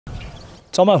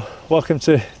Tomo, welcome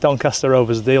to Doncaster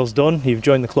Rovers. The deal's done. You've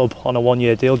joined the club on a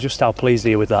one-year deal. Just how pleased are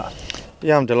you with that?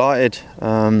 Yeah, I'm delighted.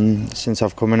 Since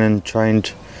I've come in and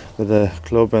trained with the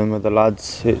club and with the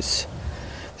lads, it's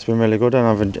been really good and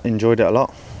I've enjoyed it a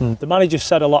lot. The manager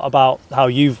said a lot about how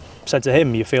you've said to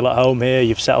him you feel at home here,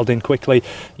 you've settled in quickly.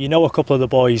 You know a couple of the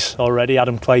boys already,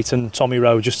 Adam Clayton, Tommy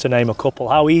Rowe, just to name a couple.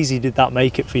 How easy did that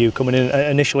make it for you coming in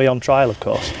initially on trial, of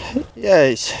course? Yeah,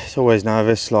 it's always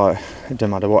nervous, like it doesn't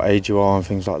matter what age you are and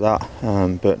things like that.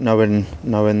 But knowing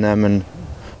them and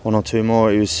one or two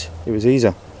more, it was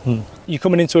easier. You're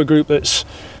coming into a group that's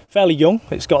fairly young.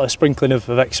 It's got a sprinkling of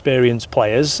experienced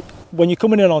players. When you're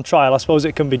coming in on trial, I suppose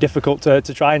it can be difficult to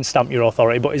try and stamp your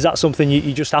authority, but is that something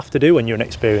you just have to do when you're an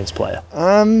experienced player?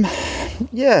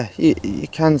 Yeah, you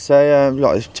can say.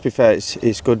 Like, to be fair,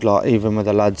 it's good. Like, even with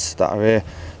the lads that are here,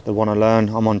 they want to learn.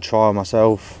 I'm on trial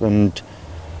myself, and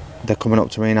they're coming up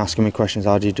to me and asking me questions.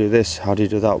 How do you do this? How do you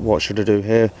do that? What should I do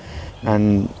here?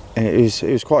 And it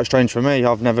was quite strange for me.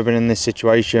 I've never been in this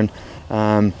situation,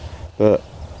 but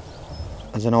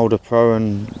as an older pro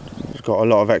and got a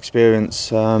lot of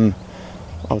experience, I'm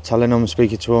telling them,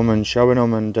 speaking to them and showing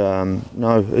them, and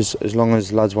no, as long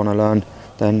as lads want to learn,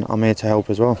 then I'm here to help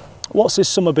as well. What's this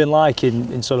summer been like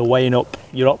in sort of weighing up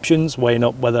your options, weighing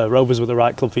up whether Rovers were the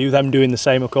right club for you, them doing the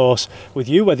same, of course, with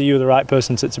you, whether you were the right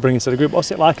person to bring into the group?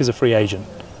 What's it like as a free agent?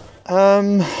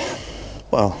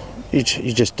 Well, you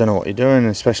just don't know what you're doing,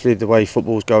 especially the way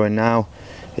football's going now.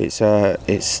 It's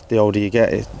the older you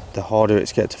get, the harder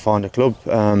it's get to find a club.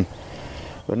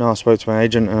 But no, I spoke to my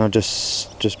agent and I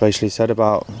just basically said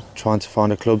about trying to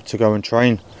find a club to go and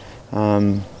train.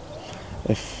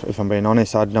 If I'm being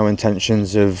honest, I had no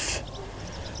intentions of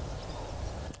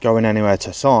going anywhere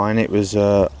to sign. It was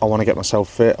I want to get myself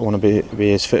fit. I want to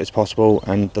be as fit as possible,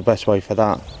 and the best way for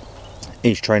that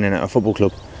is training at a football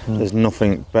club. There's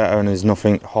nothing better and there's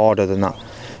nothing harder than that.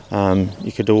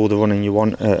 You could do all the running you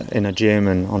want in a gym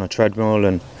and on a treadmill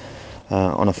and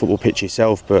on a football pitch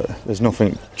yourself, but there's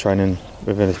nothing training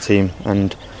within a team.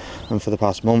 And for the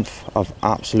past month, I've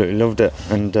absolutely loved it.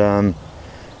 And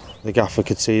the gaffer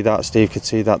could see that, Steve could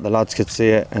see that, the lads could see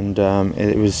it, and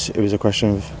it was a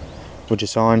question of would you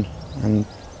sign, and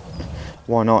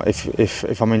why not?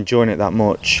 If I'm enjoying it that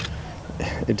much,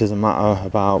 it doesn't matter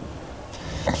about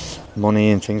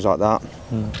money and things like that.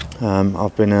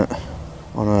 I've been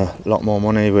on a lot more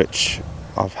money, which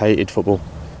I've hated football.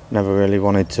 Never really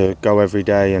wanted to go every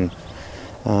day, and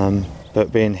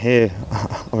but being here,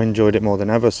 I've enjoyed it more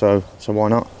than ever. So why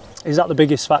not? Is that the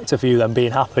biggest factor for you then,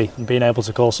 being happy and being able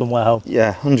to call somewhere home?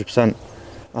 Yeah, 100%.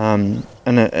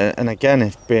 And again,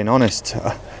 if being honest,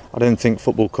 I don't think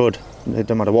football could. It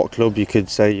doesn't matter what club you could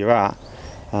say you're at.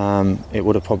 It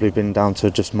would have probably been down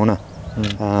to just money.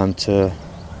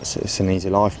 It's an easy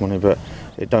life, money, but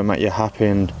it don't make you happy.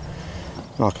 And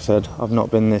like I said, I've not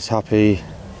been this happy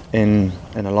in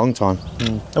a long time.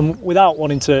 And without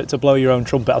wanting to blow your own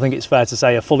trumpet, I think it's fair to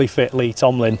say a fully fit Lee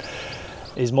Tomlin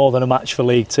is more than a match for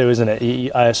League Two, isn't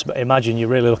it? I imagine you're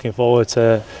really looking forward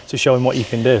to showing what you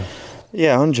can do.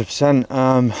 Yeah, 100%.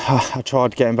 I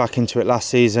tried getting back into it last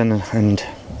season, and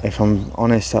if I'm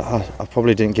honest, I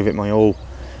probably didn't give it my all.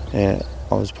 I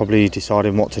was probably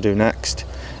deciding what to do next.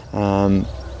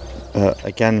 But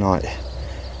again, like,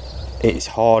 it's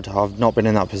hard. I've not been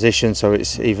in that position, so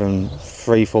it's even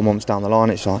 3-4 months down the line.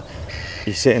 It's like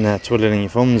you're sitting there twiddling your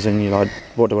thumbs, and you're like,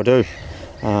 what do I do?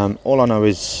 All I know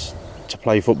is to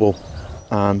play football,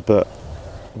 but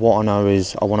what I know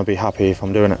is I want to be happy if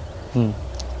I'm doing it.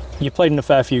 You played in a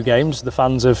fair few games. The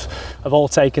fans have all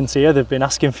taken to you. They've been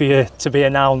asking for you to be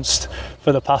announced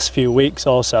for the past few weeks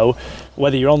or so.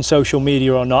 Whether you're on social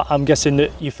media or not, I'm guessing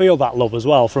that you feel that love as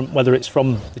well, from whether it's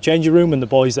from the changing room and the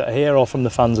boys that are here or from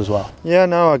the fans as well. Yeah,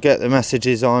 no, I get the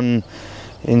messages on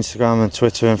Instagram and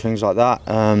Twitter and things like that.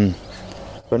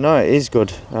 But no, it is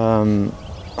good.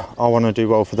 I want to do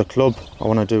well for the club. I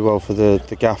want to do well for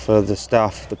the gaffer, the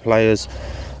staff, the players.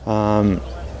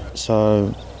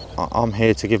 So I'm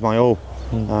here to give my all.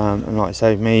 And like I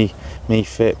say, me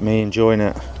fit, me enjoying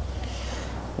it,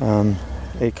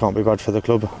 it can't be bad for the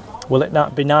club. Will it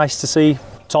not be nice to see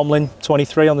Tomlin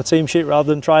 23 on the team sheet rather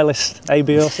than trialist A,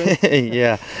 B or C?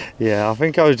 yeah. I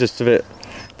think I was just a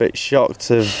bit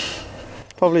shocked.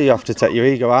 Probably you have to take your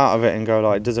ego out of it and go,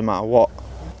 like, it doesn't matter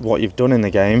what you've done in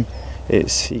the game.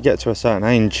 You get to a certain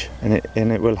age, and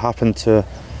it will happen to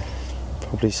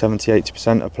probably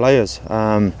 70-80% of players.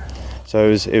 So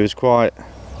it was quite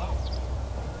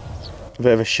a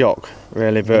bit of a shock,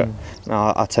 really. But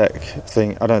no, I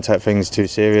don't take things too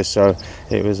serious. So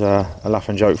it was a laugh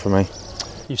and joke for me.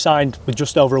 You've signed with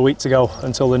just over a week to go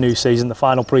until the new season, the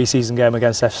final pre-season game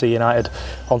against FC United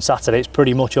on Saturday. It's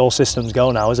pretty much all systems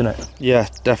go now, isn't it? Yeah,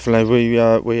 definitely.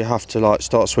 We have to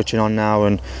start switching on now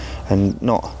and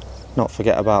not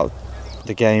forget about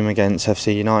the game against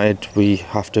FC United. We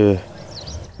have to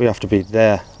be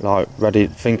there, ready,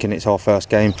 thinking it's our first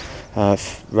game,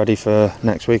 ready for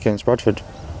next week against Bradford.